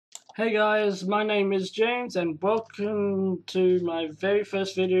Hey guys, my name is James and welcome to my very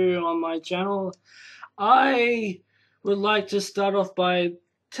first video on my channel. I would like to start off by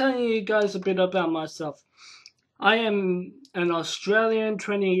telling you guys a bit about myself. I am an Australian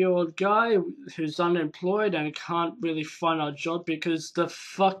 20-year-old guy who's unemployed and can't really find a job because the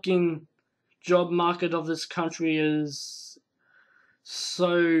fucking job market of this country is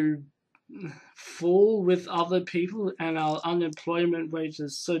so full with other people and our unemployment rate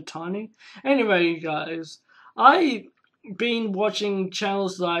is so tiny. Anyway, guys, I've been watching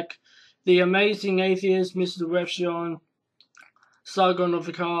channels like The Amazing Atheist, Mr. Refshawn, Sargon of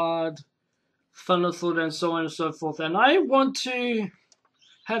Akkad, Thunderthought, and so on and so forth, and I want to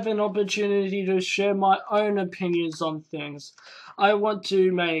have an opportunity to share my own opinions on things. I want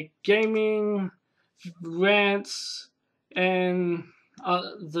to make gaming rants and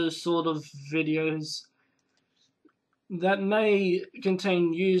the sort of videos that may contain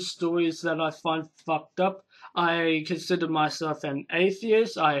news stories that I find fucked up. I consider myself an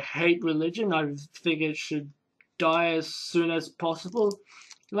atheist. I hate religion. I think it should die as soon as possible.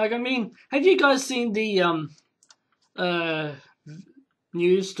 Like, I mean, have you guys seen the uh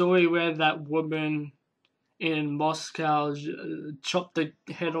news story where that woman in Moscow chopped the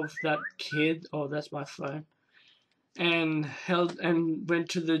head off that kid? Oh, that's my phone. And went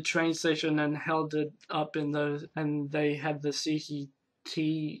to the train station and held it up in those, and they had the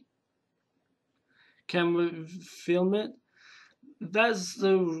CCTV camera film it. That's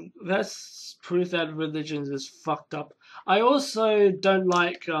proof that religion is fucked up. I also don't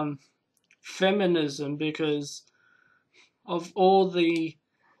like feminism because of all the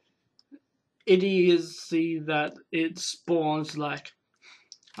idiocy that it spawns. Like,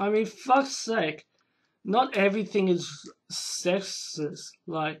 I mean, fuck's sake. Not everything is sexist.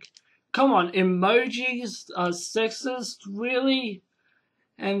 Like, come on, emojis are sexist, really?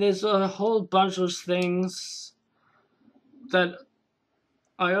 And there's a whole bunch of things that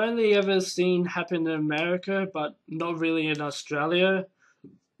I only ever seen happen in America, but not really in Australia.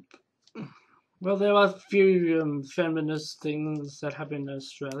 Well, there are a few feminist things that happen in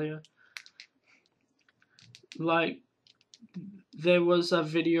Australia. Like, there was a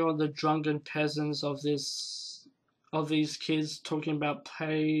video on the drunken peasants of these kids talking about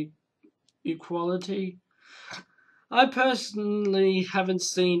pay equality. I personally haven't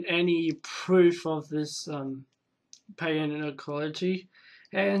seen any proof of this pay inequality,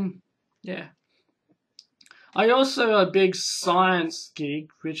 and yeah. I also a big science geek,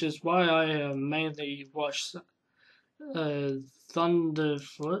 which is why I mainly watch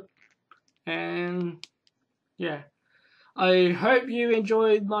Thunderfoot, and yeah. I hope you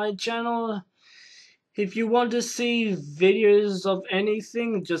enjoyed my channel. If you want to see videos of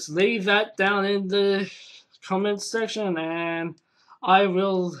anything, just leave that down in the comment section, and I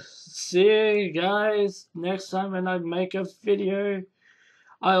will see you guys next time when I make a video.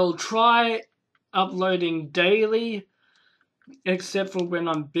 I'll try uploading daily, except for when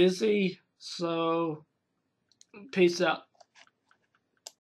I'm busy. So, peace out.